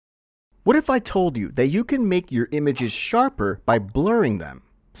What if I told you that you can make your images sharper by blurring them?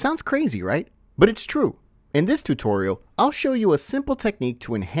 Sounds crazy, right? But it's true. In this tutorial, I'll show you a simple technique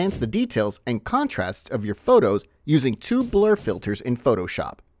to enhance the details and contrasts of your photos using 2 blur filters in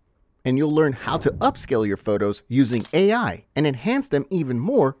Photoshop. And you'll learn how to upscale your photos using AI and enhance them even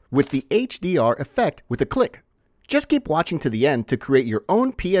more with the HDR effect with a click. Just keep watching to the end to create your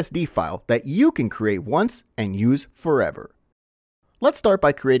own PSD file that you can create once and use forever. Let's start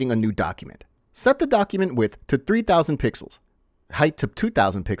by creating a new document. Set the document width to 3000 pixels, height to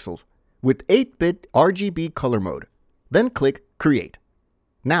 2000 pixels, with 8-bit RGB color mode. Then click Create.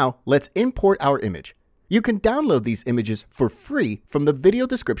 Now let's import our image. You can download these images for free from the video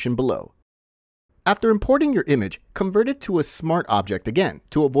description below. After importing your image, convert it to a smart object again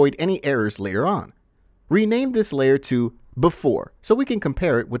to avoid any errors later on. Rename this layer to Before so we can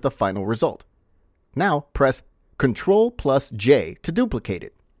compare it with the final result. Now press Ctrl+J to duplicate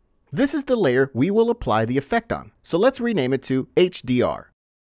it. This is the layer we will apply the effect on, so let's rename it to HDR.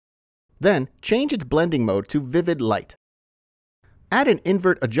 Then change its blending mode to Vivid Light. Add an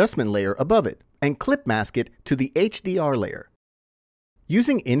invert adjustment layer above it and clip mask it to the HDR layer.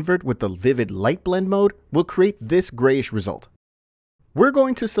 Using invert with the Vivid Light blend mode will create this grayish result. We're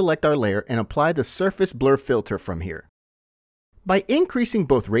going to select our layer and apply the surface blur filter from here. By increasing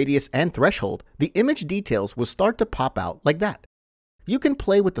both radius and threshold, the image details will start to pop out like that. You can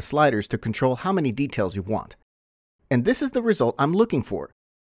play with the sliders to control how many details you want. And this is the result I'm looking for.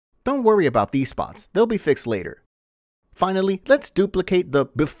 Don't worry about these spots, they'll be fixed later. Finally, let's duplicate the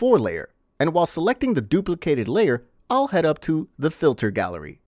Before layer, and while selecting the duplicated layer, I'll head up to the Filter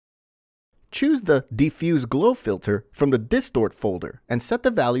Gallery. Choose the Diffuse Glow filter from the Distort folder and set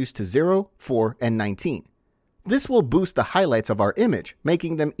the values to 0, 4, and 19. This will boost the highlights of our image,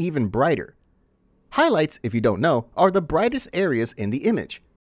 making them even brighter. Highlights, if you don't know, are the brightest areas in the image.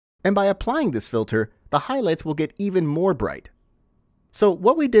 And by applying this filter, the highlights will get even more bright. So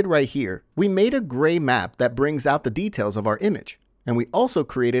what we did right here, we made a gray map that brings out the details of our image. And we also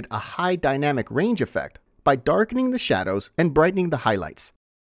created a high dynamic range effect by darkening the shadows and brightening the highlights.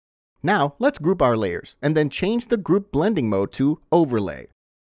 Now let's group our layers and then change the group blending mode to Overlay.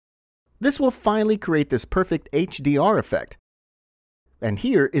 This will finally create this perfect HDR effect. And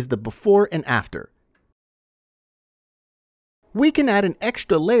here is the before and after. We can add an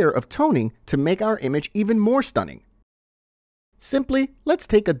extra layer of toning to make our image even more stunning. Simply, let's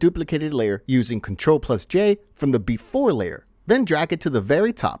take a duplicated layer using Ctrl+J from the Before layer, then drag it to the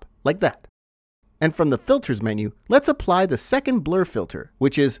very top, like that. And from the Filters menu, let's apply the second blur filter,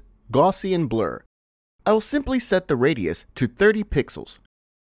 which is Gaussian Blur. I'll simply set the radius to 30 pixels.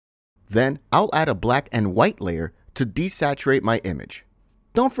 Then I'll add a black and white layer to desaturate my image.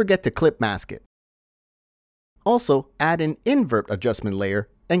 Don't forget to clip mask it. Also, add an invert adjustment layer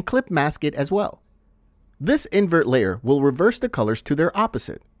and clip mask it as well. This invert layer will reverse the colors to their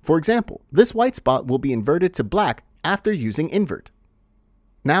opposite. For example, this white spot will be inverted to black after using invert.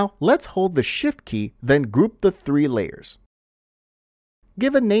 Now let's hold the Shift key, then group the 3 layers.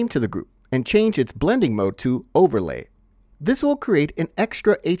 Give a name to the group and change its blending mode to Overlay. This will create an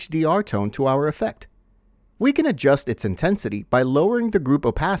extra HDR tone to our effect. We can adjust its intensity by lowering the group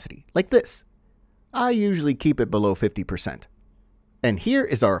opacity, like this. I usually keep it below 50%. And here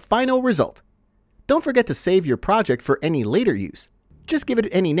is our final result. Don't forget to save your project for any later use. Just give it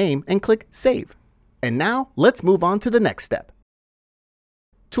any name and click Save. And now let's move on to the next step.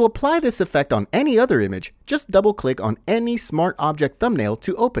 To apply this effect on any other image, just double-click on any Smart Object thumbnail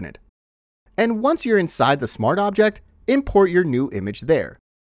to open it. And once you're inside the Smart Object, import your new image there.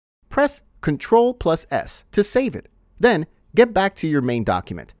 Press Ctrl+S to save it. Then get back to your main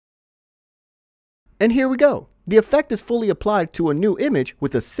document. And here we go. The effect is fully applied to a new image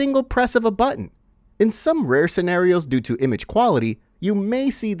with a single press of a button. In some rare scenarios due to image quality, you may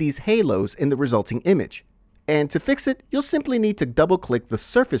see these halos in the resulting image. And to fix it, you'll simply need to double-click the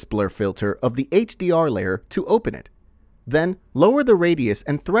surface blur filter of the HDR layer to open it. Then lower the radius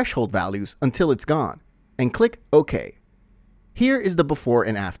and threshold values until it's gone, and click OK. Here is the before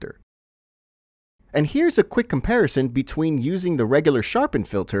and after. And here's a quick comparison between using the regular Sharpen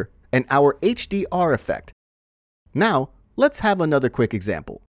filter and our HDR effect. Now, let's have another quick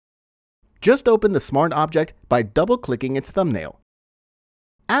example. Just open the Smart Object by double-clicking its thumbnail.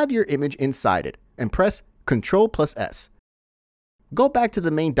 Add your image inside it and press Ctrl+S. Go back to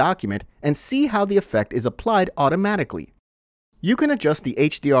the main document and see how the effect is applied automatically. You can adjust the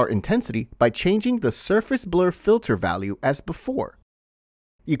HDR intensity by changing the surface blur filter value as before.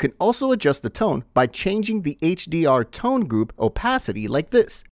 You can also adjust the tone by changing the HDR tone group opacity like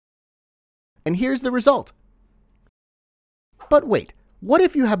this. And here's the result. But wait, What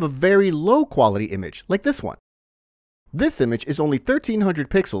if you have a very low quality image like this one? This image is only 1300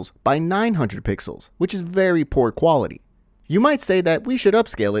 pixels by 900 pixels, which is very poor quality. You might say that we should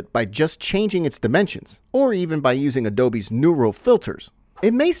upscale it by just changing its dimensions, or even by using Adobe's neural filters.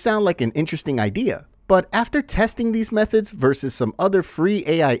 It may sound like an interesting idea, but after testing these methods versus some other free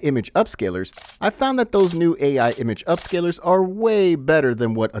AI image upscalers, I found that those new AI image upscalers are way better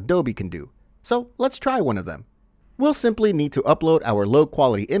than what Adobe can do. So let's try one of them. We'll simply need to upload our low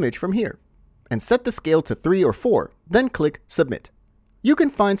quality image from here, and set the scale to 3 or 4, then click Submit. You can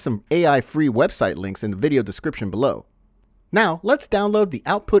find some AI free website links in the video description below. Now let's download the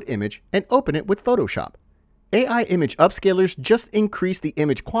output image and open it with Photoshop. AI image upscalers just increase the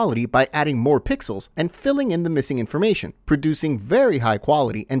image quality by adding more pixels and filling in the missing information, producing very high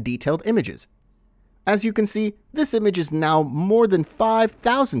quality and detailed images. As you can see, this image is now more than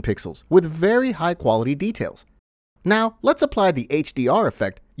 5,000 pixels with very high quality details. Now let's apply the HDR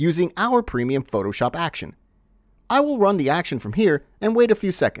effect using our premium Photoshop action. I will run the action from here and wait a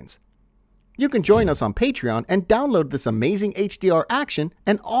few seconds. You can join us on Patreon and download this amazing HDR action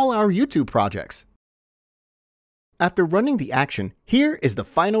and all our YouTube projects. After running the action, here is the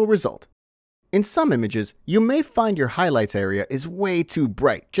final result. In some images, you may find your highlights area is way too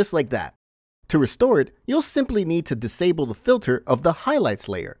bright, just like that. To restore it, you'll simply need to disable the filter of the highlights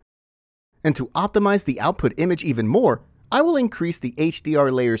layer. And to optimize the output image even more, I will increase the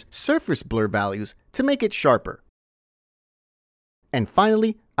HDR layer's surface blur values to make it sharper. And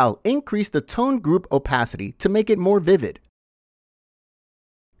finally, I'll increase the tone group opacity to make it more vivid.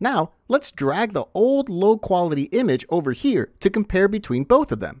 Now, let's drag the old low-quality image over here to compare between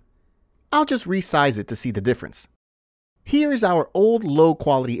both of them. I'll just resize it to see the difference. Here is our old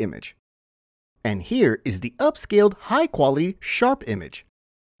low-quality image. And here is the upscaled high-quality sharp image.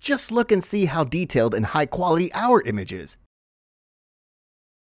 Just look and see how detailed and high-quality our image is.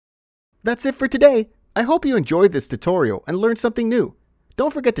 That's it for today. I hope you enjoyed this tutorial and learned something new.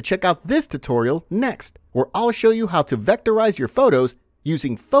 Don't forget to check out this tutorial next, where I'll show you how to vectorize your photos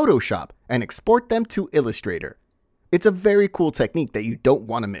using Photoshop and export them to Illustrator. It's a very cool technique that you don't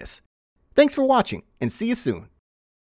want to miss. Thanks for watching, and see you soon.